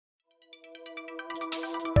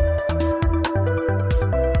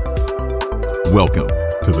Welcome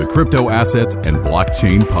to the Crypto Assets and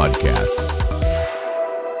Blockchain Podcast.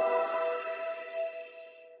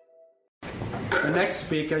 The next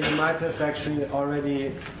speaker you might have actually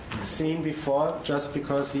already seen before, just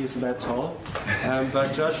because he's that tall.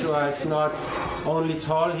 But Joshua is not only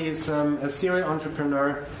tall, he's a serial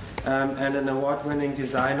entrepreneur and an award-winning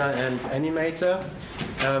designer and animator.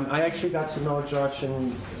 I actually got to know Josh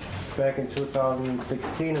back in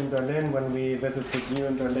 2016 in Berlin when we visited you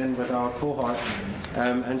in Berlin with our cohort.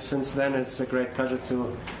 And since then it's a great pleasure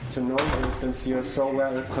to know you, since you're so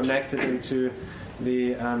well connected into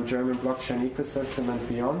the German blockchain ecosystem and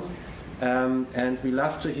beyond. And we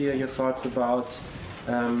love to hear your thoughts about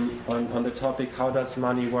on the topic, how does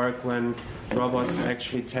money work when robots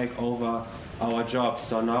actually take over our jobs?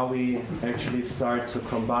 So now we actually start to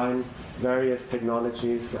combine various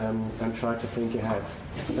technologies and try to think ahead.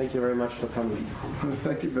 Thank you very much for coming.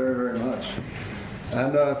 Thank you very, very much.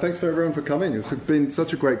 And thanks for everyone for coming. It's been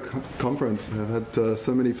such a great conference. I've had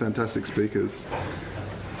so many fantastic speakers.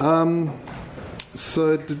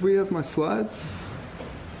 So did we have my slides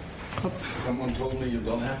up? Someone told me you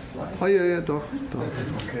don't have slides. Oh yeah, doch.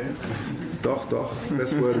 Okay. Doch.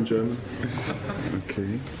 Best word in German.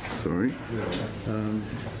 Okay, sorry.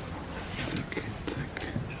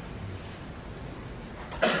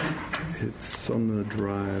 It's on the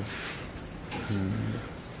drive.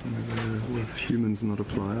 With humans not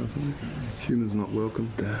apply or something. Humans not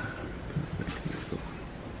welcome. There. Perfect. That's the one.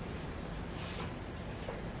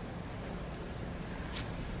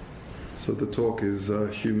 So the talk is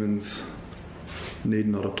humans need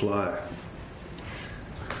not apply.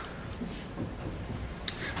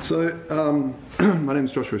 So my name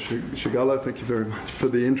is Joshua Shigala. Thank you very much for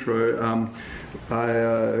the intro.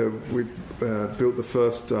 We built the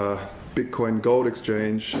first Bitcoin gold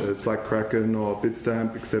exchange. It's like Kraken or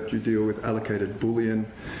Bitstamp, except you deal with allocated bullion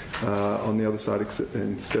on the other side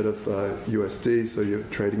instead of USD. So you're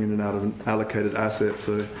trading in and out of an allocated asset.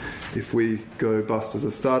 So if we go bust as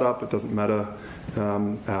a startup, it doesn't matter.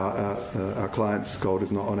 Our clients' gold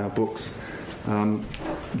is not on our books.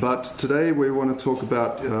 But today we want to talk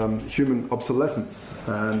about human obsolescence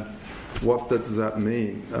and what does that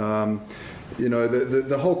mean.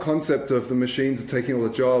 The whole concept of the machines taking all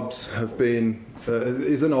the jobs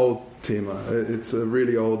is an old tema. It's a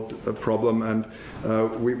really old problem, and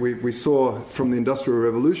we saw from the Industrial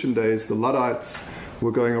Revolution days the Luddites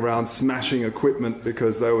were going around smashing equipment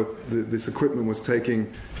because this equipment was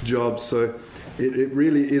taking jobs. So it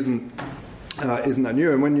really isn't that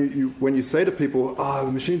new. And when you say to people,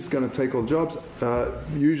 the machine's going to take all jobs,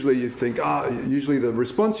 usually you think, usually the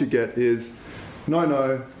response you get is,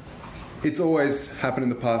 no. It's always happened in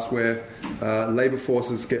the past where labor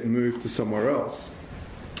forces get moved to somewhere else.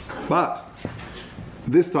 But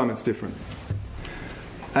this time it's different.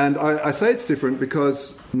 And I say it's different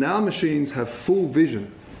because now machines have full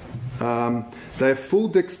vision. They have full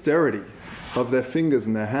dexterity of their fingers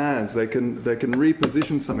and their hands. They can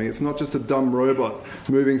reposition something. It's not just a dumb robot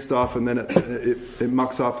moving stuff and then it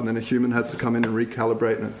mucks up and then a human has to come in and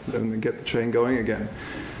recalibrate and get the chain going again.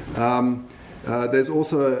 There's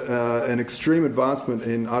also an extreme advancement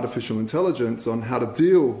in artificial intelligence on how to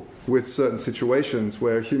deal with certain situations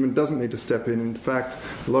where a human doesn't need to step in. In fact,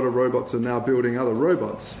 a lot of robots are now building other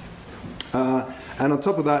robots. And on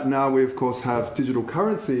top of that, now we of course have digital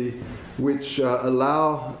currency, which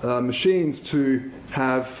allow machines to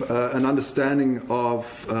have an understanding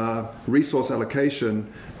of resource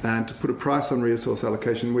allocation and to put a price on resource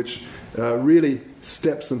allocation, which really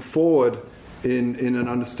steps them forward in an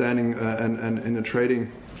understanding and in a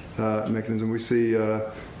trading mechanism. We see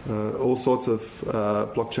all sorts of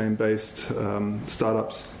blockchain-based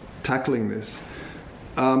startups tackling this.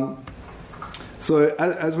 So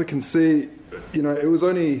as we can see, it was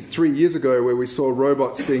only 3 years ago where we saw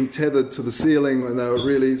robots being tethered to the ceiling and they were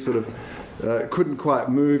really sort of couldn't quite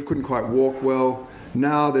move, couldn't quite walk well.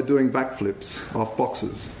 Now they're doing backflips off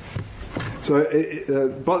boxes. So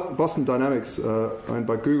Boston Dynamics, owned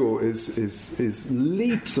by Google, is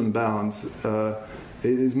leaps and bounds. It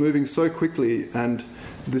is moving so quickly, and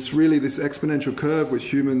this exponential curve, which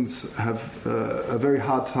humans have a very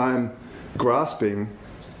hard time grasping,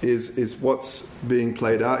 is what's being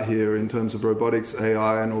played out here in terms of robotics,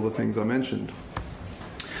 AI, and all the things I mentioned.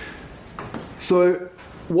 So,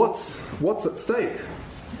 what's at stake?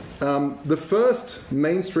 The first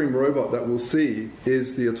mainstream robot that we'll see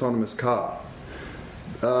is the autonomous car.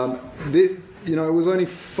 It was only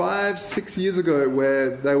 5-6 years ago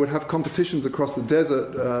where they would have competitions across the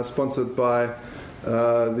desert sponsored by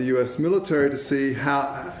the US military to see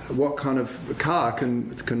what kind of car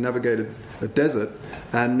can navigate a desert.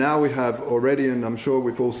 And now we have already, and I'm sure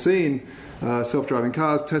we've all seen, self-driving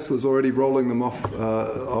cars. Tesla's already rolling them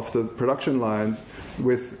off the production lines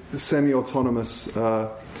with semi-autonomous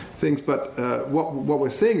things. But what we're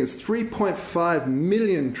seeing is 3.5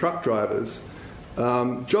 million truck drivers.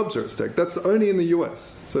 Jobs are at stake. That's only in the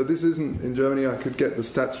US. So this isn't in Germany. I could get the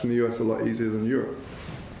stats from the US a lot easier than Europe.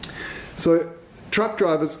 So truck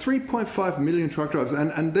drivers, 3.5 million truck drivers,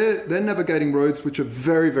 and they're navigating roads which are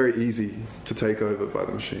very, very easy to take over by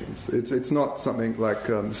the machines. It's not something like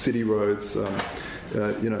city roads.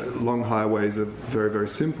 Long highways are very, very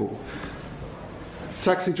simple.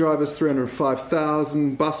 Taxi drivers,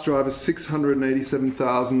 305,000. Bus drivers,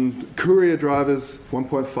 687,000. Courier drivers,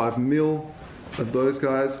 1.5 mil of those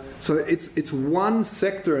guys. So it's one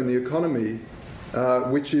sector in the economy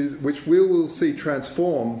which we will see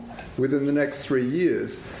transform within the next 3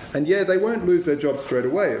 years. And yeah, they won't lose their job straight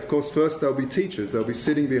away. Of course, first they'll be teachers. They'll be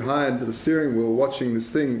sitting behind the steering wheel watching this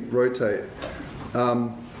thing rotate.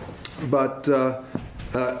 But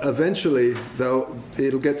eventually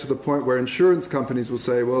it'll get to the point where insurance companies will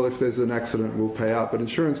say, well, if there's an accident, we'll pay out. But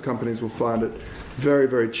insurance companies will find it very,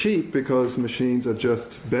 very cheap because machines are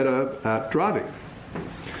just better at driving.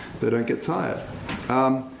 They don't get tired.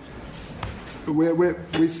 We're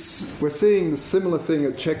seeing the similar thing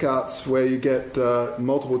at checkouts where you get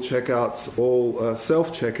multiple checkouts, all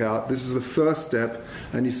self-checkout. This is the first step,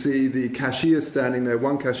 and you see the cashier standing there,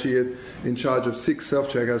 one cashier in charge of 6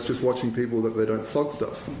 self-checkouts, just watching people that they don't flog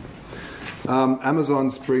stuff.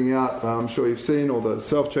 Amazon's bringing out, I'm sure you've seen, all the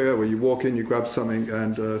self-checkout where you walk in, you grab something,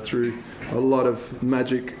 and through a lot of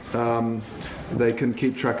magic, they can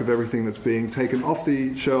keep track of everything that's being taken off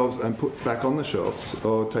the shelves and put back on the shelves,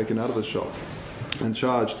 or taken out of the shop and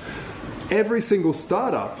charged. Every single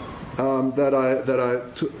startup that I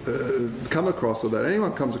come across, or that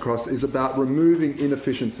anyone comes across, is about removing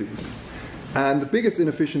inefficiencies. And the biggest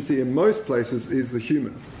inefficiency in most places is the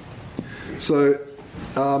human. So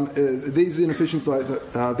these inefficiencies,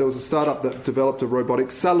 there was a startup that developed a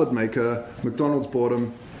robotic salad maker. McDonald's bought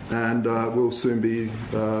them, and we'll soon be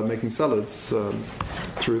making salads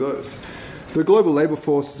through those. The global labour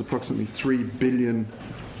force is approximately 3 billion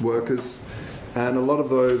workers, and a lot of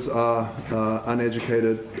those are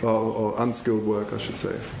uneducated or unskilled work, I should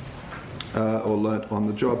say, or learnt on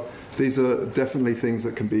the job. These are definitely things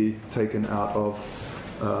that can be taken out of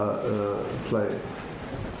play.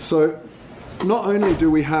 So not only do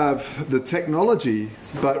we have the technology,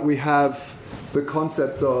 but we have the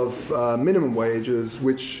concept of minimum wages,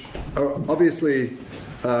 which are obviously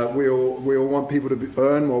we all want people to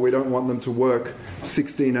earn more. We don't want them to work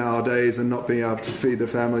 16-hour days and not being able to feed their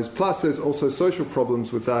families. Plus, there's also social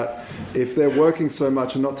problems with that. If they're working so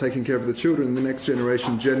much and not taking care of the children, the next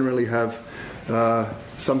generation generally have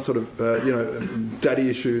some sort of daddy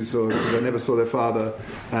issues, or they never saw their father,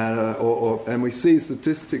 and we see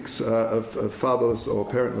statistics of fatherless or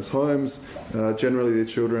parentless homes. Generally, their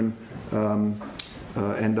children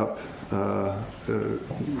end up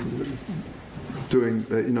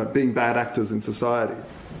being bad actors in society.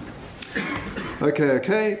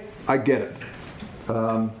 Okay, I get it.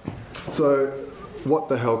 So, what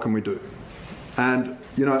the hell can we do? And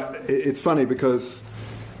it's funny because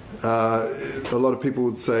a lot of people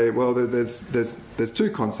would say, well, there's 2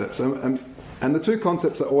 concepts, and the 2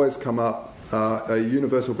 concepts that always come up are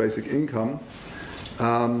universal basic income,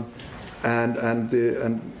 and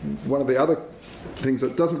one of the other things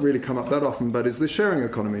that doesn't really come up that often, but is the sharing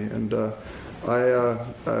economy. And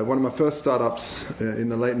one of my first startups in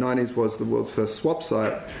the late 90s was the world's first swap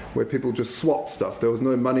site, where people just swapped stuff. There was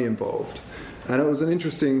no money involved. And it was an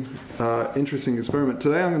interesting experiment.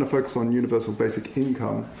 Today I'm going to focus on universal basic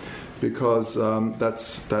income, because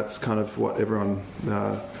that's kind of what everyone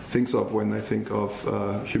thinks of when they think of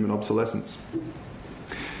human obsolescence.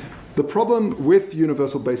 The problem with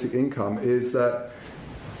universal basic income is that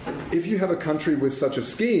if you have a country with such a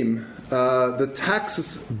scheme, the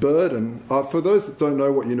tax burden, for those that don't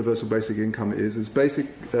know what universal basic income is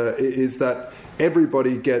that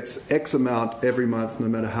everybody gets X amount every month, no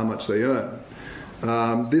matter how much they earn.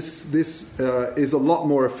 This is a lot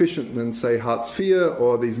more efficient than, say, Hartz IV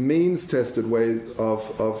or these means-tested ways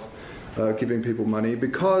of giving people money,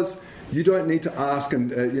 because you don't need to ask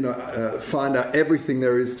and find out everything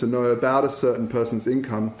there is to know about a certain person's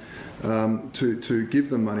income to give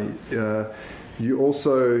them money. You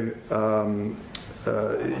also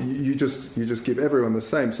you just give everyone the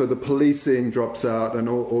same. So the policing drops out, and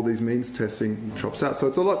all these means testing drops out. So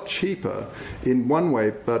it's a lot cheaper in one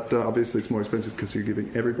way, but obviously it's more expensive because you're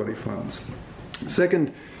giving everybody funds.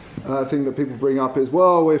 Second, thing that people bring up is,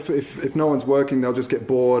 well, if no one's working, they'll just get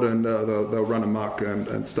bored and they'll run amok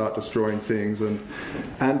and start destroying things.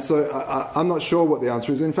 And so I'm not sure what the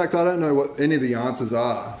answer is. In fact, I don't know what any of the answers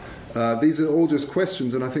are. These are all just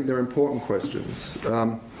questions, and I think they're important questions.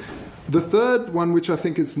 The third one, which I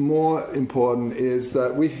think is more important, is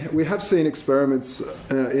that we have seen experiments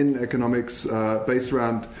in economics based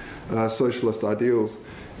around socialist ideals.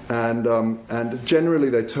 And generally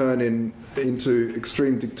they turn into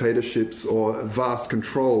extreme dictatorships or vast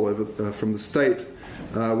control over, from the state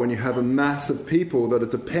when you have a mass of people that are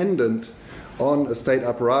dependent on a state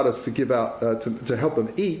apparatus to give out to help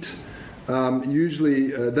them eat. Usually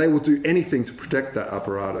they will do anything to protect that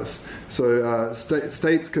apparatus. So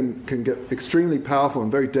states can get extremely powerful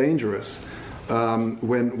and very dangerous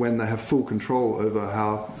when they have full control over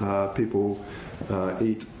how people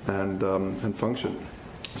eat and function.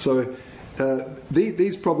 So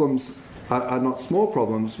these problems are not small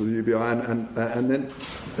problems with UBI, and then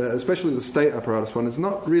especially the state apparatus one is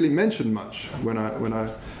not really mentioned much when I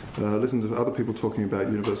listen to other people talking about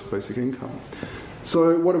universal basic income.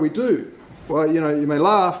 So what do? Well, you may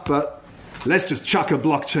laugh, but let's just chuck a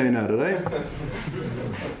blockchain at it, eh?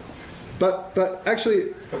 But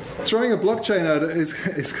actually, throwing a blockchain at it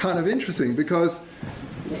is kind of interesting, because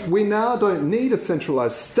we now don't need a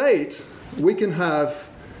centralized state. We can have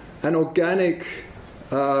an organic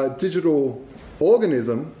digital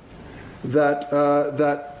organism that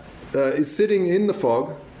is sitting in the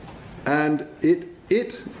fog, and it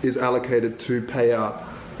is allocated to pay out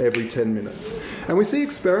every 10 minutes. And we see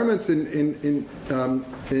experiments in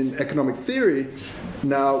economic theory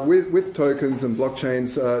now with tokens and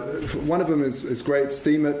blockchains. One of them is great,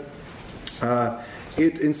 Steemit.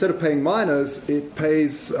 It, instead of paying miners, it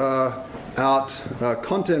pays out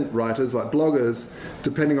content writers like bloggers,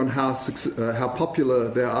 depending on how popular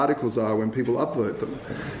their articles are when people upvote them.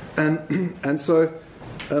 And so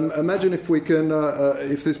imagine if we can,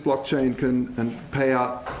 if this blockchain can pay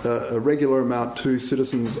out a regular amount to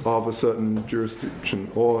citizens of a certain jurisdiction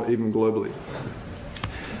or even globally.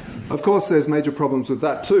 Of course, there's major problems with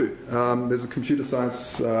that too. There's a computer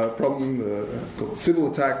science problem called Sybil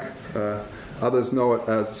attack. Others know it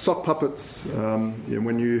as sock puppets.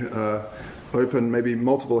 When you open maybe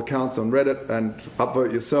multiple accounts on Reddit and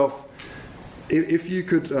upvote yourself, if you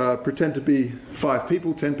could pretend to be 5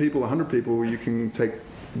 people, 10 people, 100 people, you can take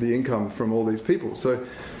the income from all these people. So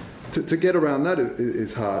to get around that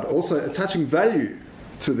is hard. Also, attaching value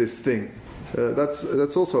to this thing,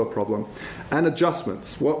 that's also a problem. And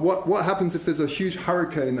adjustments. What happens if there's a huge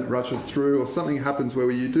hurricane that rushes through, or something happens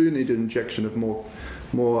where you do need an injection of more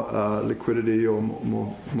liquidity or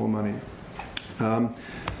more money?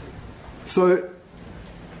 So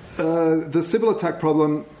the Sybil attack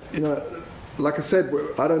problem, like I said,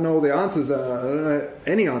 I don't know all the answers. I don't know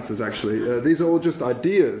any answers, actually. These are all just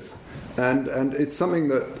ideas. And it's something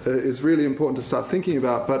that is really important to start thinking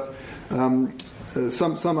about. But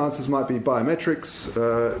some answers might be biometrics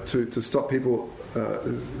to stop people.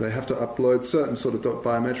 They have to upload certain sort of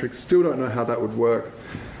biometrics. Still don't know how that would work.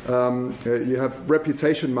 You have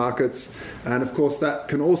reputation markets, and of course that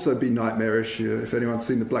can also be nightmarish. If anyone's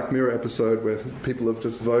seen the Black Mirror episode where people are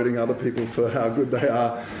just voting other people for how good they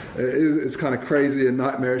are, it's kind of crazy and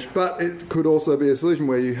nightmarish. But it could also be a solution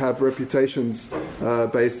where you have reputations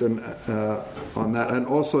based on that, and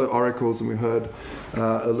also oracles. And we heard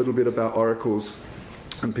a little bit about oracles,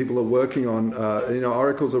 and people are working on.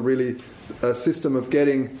 Oracles are really a system of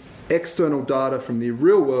getting external data from the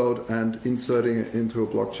real world and inserting it into a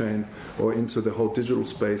blockchain or into the whole digital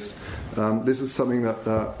space. This is something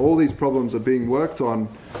that all these problems are being worked on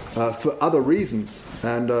for other reasons,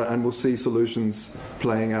 and we'll see solutions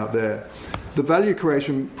playing out there. The value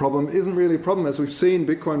creation problem isn't really a problem. As we've seen,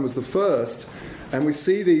 Bitcoin was the first, and we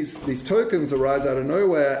see these tokens arise out of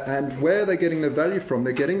nowhere, and where they're getting their value from?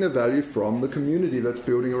 They're getting their value from the community that's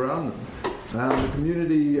building around them. The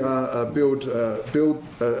community build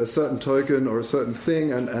a certain token or a certain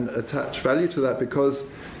thing and attach value to that because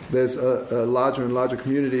there's a larger and larger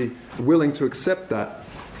community willing to accept that.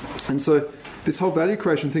 And so this whole value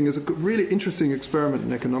creation thing is a really interesting experiment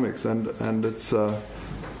in economics, and it's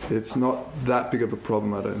not that big of a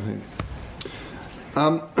problem, I don't think.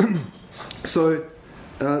 So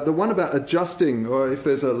the one about adjusting, or if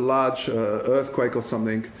there's a large earthquake or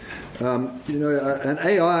something, an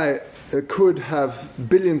AI could have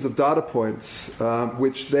billions of data points,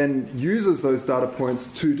 which then uses those data points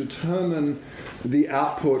to determine the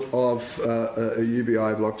output of a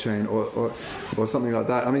UBI blockchain or something like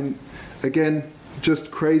that. I mean, again,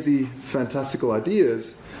 just crazy, fantastical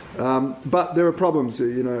ideas. But there are problems.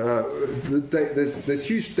 There's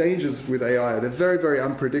huge dangers with AI. They're very, very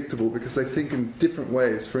unpredictable because they think in different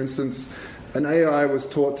ways. For instance, an AI was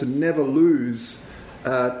taught to never lose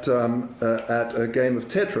at a game of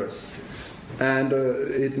Tetris, and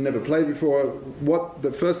it never played before. What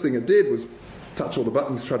the first thing it did was touch all the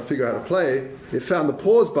buttons, try to figure out how to play. It found the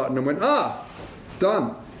pause button and went,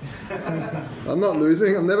 done. I'm not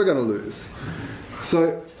losing. I'm never going to lose.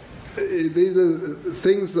 So these are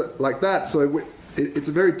things like that. So it's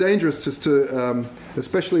very dangerous just to,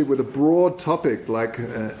 especially with a broad topic like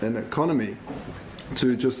an economy,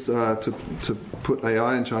 to just to put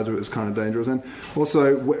AI in charge of it is kind of dangerous. And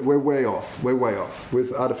also, we're way off. We're way off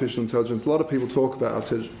with artificial intelligence. A lot of people talk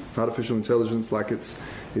about artificial intelligence like it's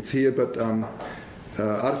here, but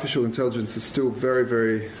artificial intelligence is still very,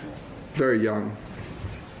 very, very young.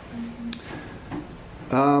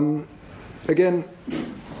 Again,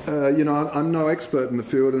 I'm no expert in the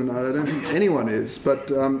field, and I don't think anyone is, but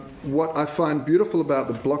what I find beautiful about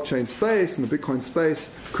the blockchain space and the Bitcoin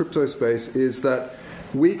space, crypto space, is that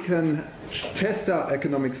we can test out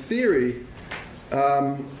economic theory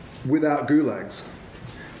without gulags.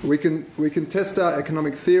 We can test out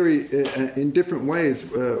economic theory in different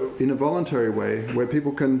ways, in a voluntary way, where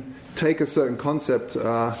people can take a certain concept.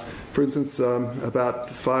 For instance, about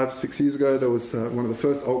 5-6 years ago, there was one of the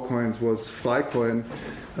first altcoins was Flycoin,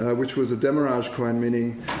 which was a demurrage coin,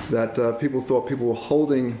 meaning that people thought people were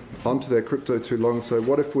holding onto their crypto too long. So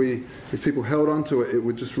what if people held onto it, it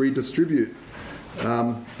would just redistribute.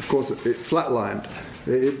 Of course, it flatlined.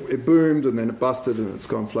 It boomed and then it busted, and it's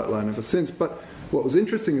gone flatline ever since. But what was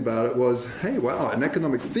interesting about it was, hey, wow, in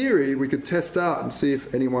economic theory, we could test out and see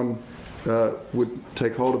if anyone would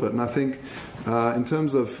take hold of it. And I think in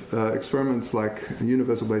terms of experiments like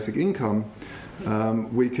universal basic income,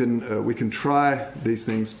 we can try these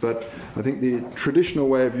things, but I think the traditional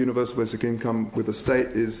way of universal basic income with the state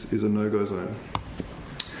is a no-go zone.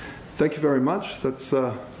 Thank you very much. That's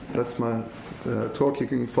my talk. You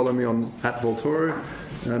can follow me on @Voltoro,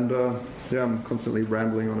 and I'm constantly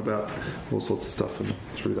rambling on about all sorts of stuff and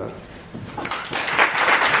through that.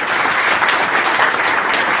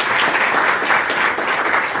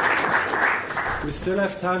 We still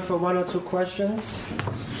have time for 1 or 2 questions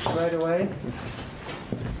straight away.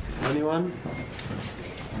 Anyone?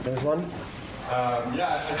 There's one. I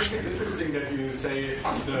think it's interesting that you say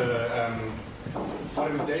the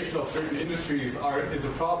automation of certain industries is a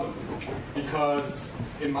problem, because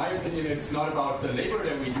in my opinion it's not about the labor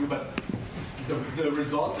that we do, but the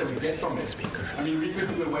results that we get from it. I mean, we could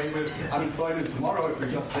do away with unemployment tomorrow if we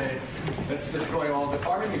just say, let's destroy all the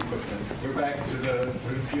farming equipment. We're back to the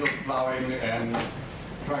field plowing and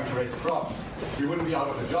trying to raise crops. We wouldn't be out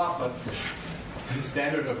of a job, but the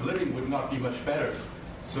standard of living would not be much better.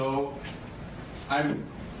 So I'm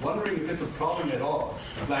wondering if it's a problem at all.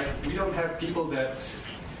 Like, we don't have people that,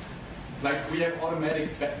 like, we have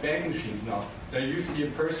automatic bank machines now. There used to be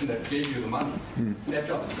a person that gave you the money. That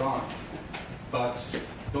job is gone. But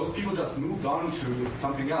those people just moved on to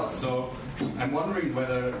something else. So I'm wondering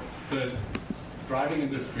whether the driving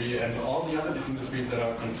industry and all the other industries that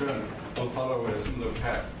are concerned will follow a similar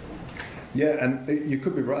path. Yeah, and you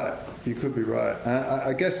could be right. You could be right.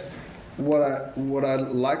 I guess what I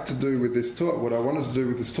like to do with this talk, what I wanted to do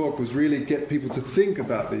with this talk, was really get people to think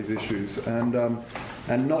about these issues and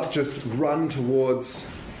not just run towards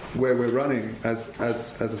where we're running as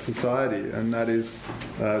a society, and that is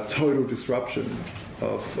total disruption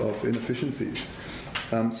of inefficiencies.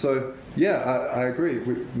 So yeah, I agree.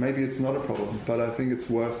 Maybe it's not a problem, but I think it's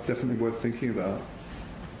definitely worth thinking about.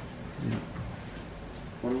 Yeah.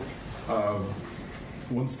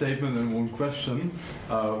 One statement and one question.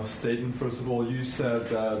 Statement, first of all, you said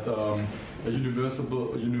that a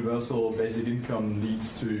universal basic income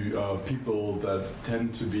leads to people that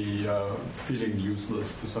tend to be feeling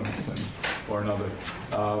useless to some extent or another.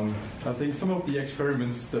 I think some of the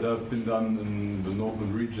experiments that have been done in the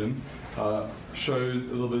northern region showed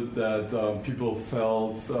a little bit that people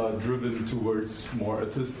felt driven towards more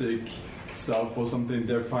artistic stuff or something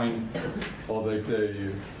they find, or like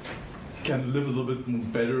they can live a little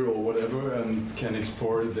bit better or whatever and can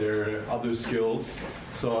explore their other skills.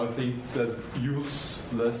 So I think that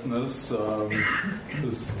uselessness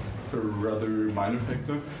is a rather minor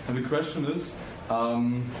factor. And the question is,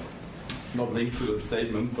 not linked to that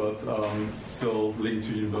statement, but still linked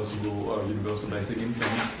to universal basic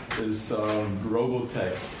income, is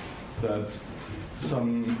robo-tax that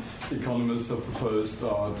some economists have proposed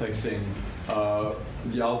taxing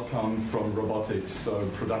the outcome from robotics,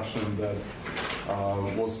 production that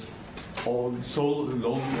was solely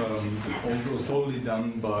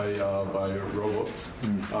done by robots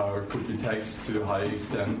could be taxed to a high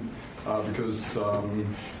extent because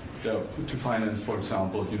to finance, for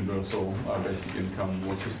example, universal basic income.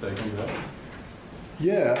 What's your stake on that?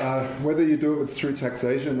 Yeah, whether you do it through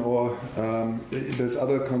taxation or there's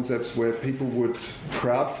other concepts where people would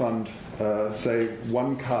crowdfund, say,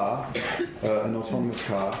 one car, an autonomous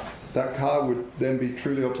car. That car would then be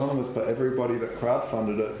truly autonomous, but everybody that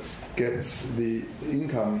crowdfunded it gets the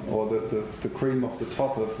income or the cream off the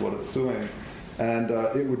top of what it's doing. And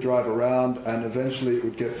it would drive around, and eventually it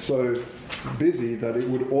would get so busy that it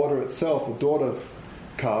would order itself a daughter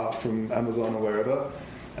car from Amazon or wherever,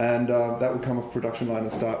 and that would come off production line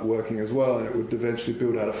and start working as well, and it would eventually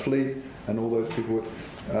build out a fleet, and all those people would...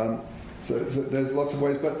 So there's lots of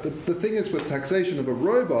ways, but the thing is with taxation of a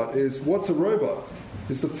robot is, what's a robot?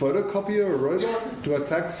 Is the photocopier a robot? Do I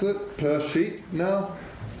tax it per sheet now?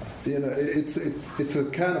 You know, it's a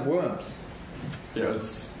can of worms. Yeah,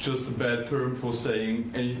 it's just a bad term for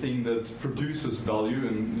saying anything that produces value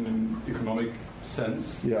in an economic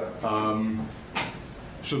sense. Yeah.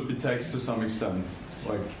 Should be taxed to some extent.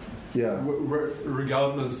 Like, yeah.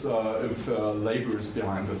 Regardless if labor is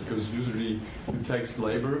behind it, because usually you tax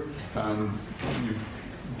labor and you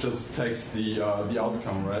just tax the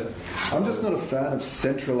outcome, right? I'm just not a fan of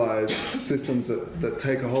centralized systems that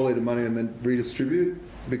take a whole lot of money and then redistribute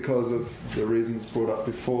because of the reasons brought up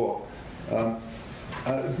before.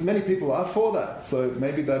 Many people are for that, so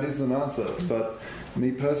maybe that is an answer. But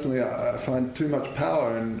me personally, I find too much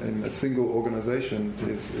power in a single organization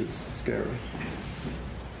is scary.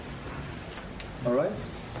 All right.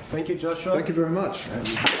 Thank you, Joshua. Thank you very much. Very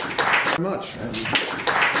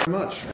much.